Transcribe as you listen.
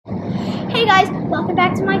Hi guys, welcome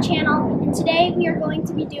back to my channel, and today we are going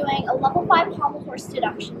to be doing a level 5 pommel horse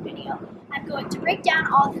deduction video. I'm going to break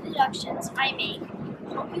down all the deductions I make.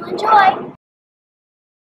 Hope you enjoy!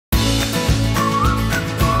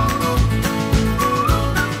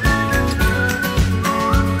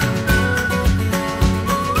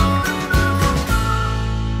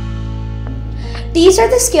 These are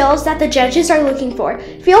the skills that the judges are looking for.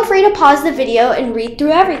 Feel free to pause the video and read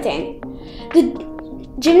through everything. The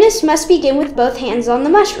gymnast must begin with both hands on the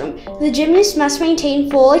mushroom. The gymnast must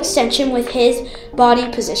maintain full extension with his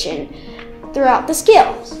body position throughout the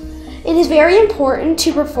skills. It is very important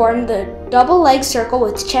to perform the double leg circle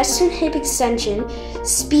with chest and hip extension,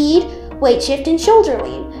 speed, weight shift, and shoulder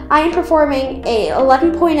lean. I am performing a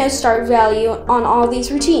 11.0 start value on all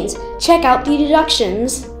these routines. Check out the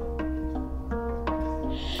deductions.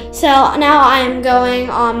 So now I'm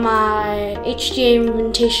going on my HGA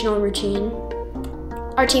Invitational routine.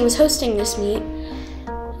 Our team is hosting this meet.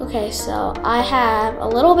 Okay, so I have a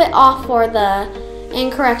little bit off for the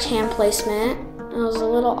incorrect hand placement. I was a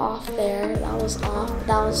little off there. That was off.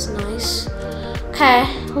 That was nice. Okay,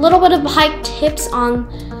 a little bit of hiked hips on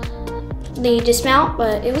the dismount,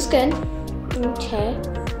 but it was good. Okay.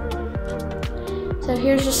 So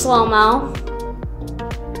here's your slow-mo.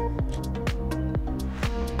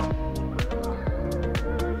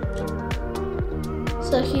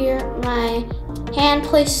 So here, my hand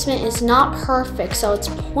placement is not perfect, so it's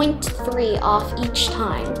 0.3 off each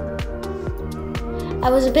time. I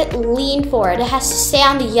was a bit lean for it. It has to stay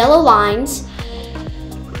on the yellow lines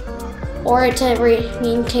or to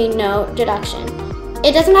maintain no deduction.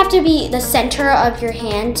 It doesn't have to be the center of your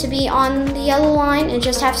hand to be on the yellow line. It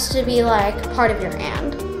just has to be like part of your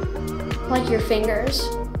hand, like your fingers.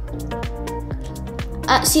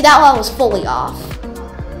 See, that one was fully off.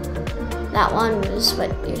 That one was what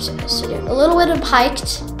you're supposed to do. A little bit of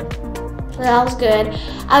hiked, but that was good.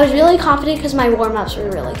 I was really confident because my warm-ups were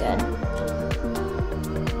really good.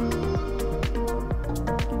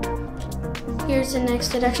 Here's the next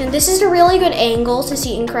deduction. This is a really good angle to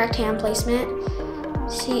see incorrect hand placement.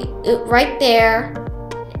 See, right there,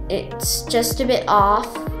 it's just a bit off.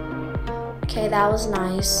 Okay, that was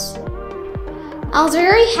nice. I was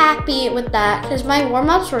very happy with that because my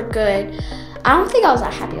warm-ups were good. I don't think I was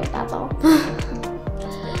that happy with that though.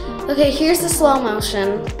 Okay, here's the slow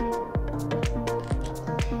motion.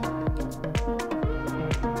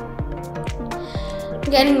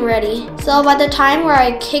 I'm getting ready. So by the time where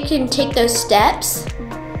I kick and take those steps,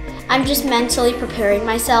 I'm just mentally preparing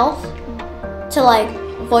myself to like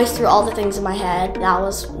voice through all the things in my head. That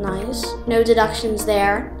was nice. No deductions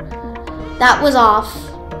there. That was off.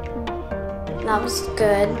 That was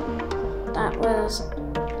good. That was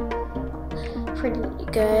pretty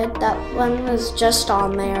good. That one was just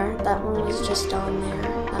on there. That one was just on there.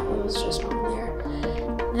 That one was just on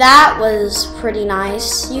there. That was pretty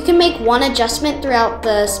nice. You can make one adjustment throughout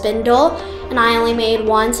the spindle, and I only made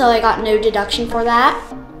one, so I got no deduction for that.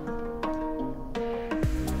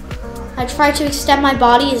 I tried to extend my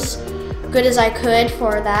body as good as I could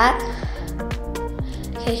for that.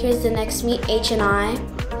 Okay, here's the next meet, H and I.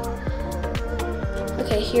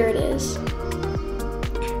 Okay, here it is.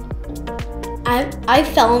 I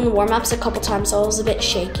fell in the warm-ups a couple times, so I was a bit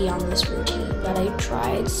shaky on this routine, but I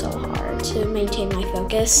tried so hard to maintain my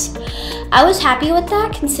focus. I was happy with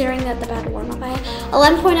that, considering that the bad warm-up I had.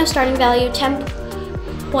 11.0 starting value,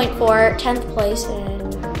 10.4, 10th place,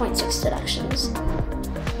 and 0.6 deductions.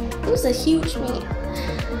 It was a huge meet.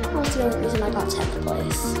 That was the only reason I got 10th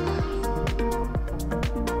place.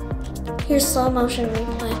 Here's slow motion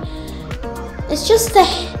replay. It's just the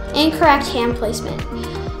incorrect hand placement.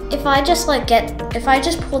 If I just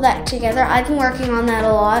pull that together, I've been working on that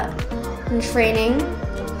a lot in training.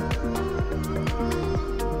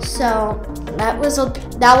 So that was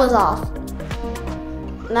off.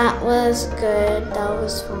 That was good. That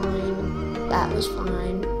was fine. That was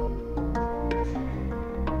fine.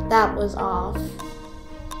 That was off.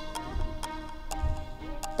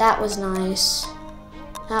 That was nice.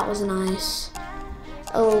 That was nice.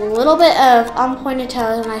 A little bit of unpointed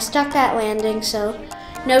toes, and I stuck that landing, so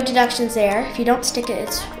no deductions there. If you don't stick it,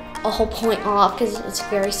 it's a whole point off because it's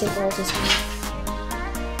very simple to see.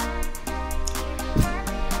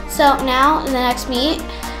 So now in the next meet,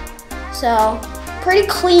 so pretty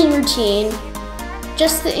clean routine.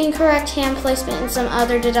 Just the incorrect hand placement and some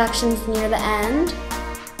other deductions near the end.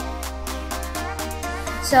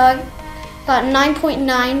 So I got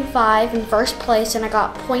 9.95 in first place and I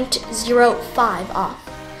got 0.05 off.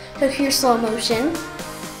 So here's slow motion.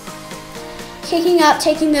 Kicking up,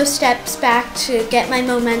 taking those steps back to get my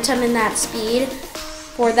momentum and that speed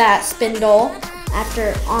for that spindle.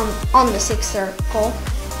 after on the 6th circle.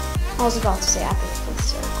 I was about to say after the 5th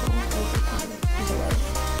circle. Either way.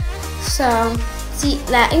 So, see,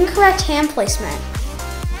 that incorrect hand placement.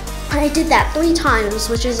 I did that 3 times,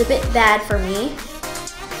 which is a bit bad for me.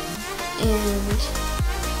 And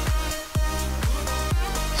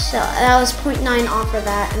so that was 0.9 off of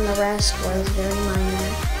that, and the rest was very minor.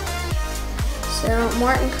 So,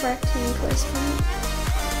 more incorrect hand placement.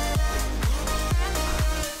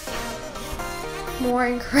 More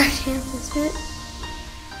incorrect hand placement.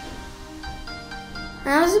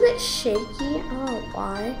 That was a bit shaky. I don't know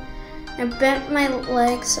why. I bent my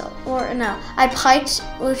legs, or no, I piked,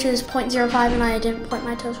 which is 0.05, and I didn't point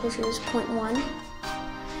my toes, which was 0.1.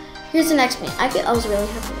 Here's the next one. I was really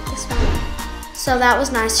happy with this one. So that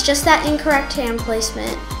was nice. Just that incorrect hand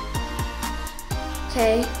placement.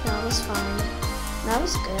 Okay, that was fine. That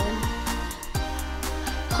was good.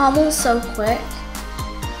 Pommel so quick.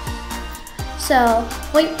 So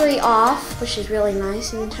 0.3 off, which is really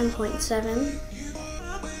nice, and 10.7.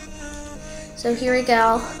 So here we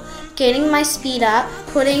go. Getting my speed up,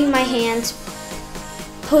 putting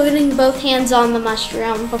both hands on the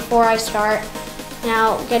mushroom before I start.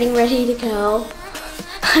 Now, getting ready to go.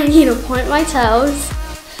 I need to point my toes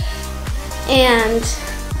and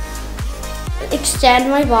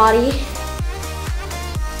extend my body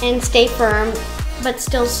and stay firm, but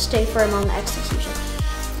still stay firm on the execution.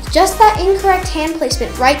 Just that incorrect hand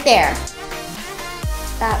placement right there.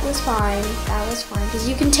 That was fine, because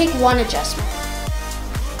you can take one adjustment.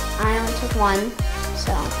 I only took one,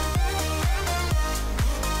 so.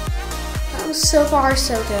 That was so far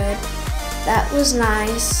so good. That was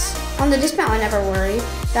nice. On the dismount, I never worried.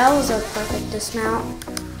 That was a perfect dismount.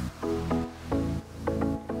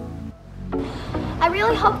 I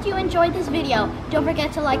really hope you enjoyed this video. Don't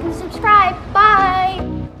forget to like and subscribe. Bye!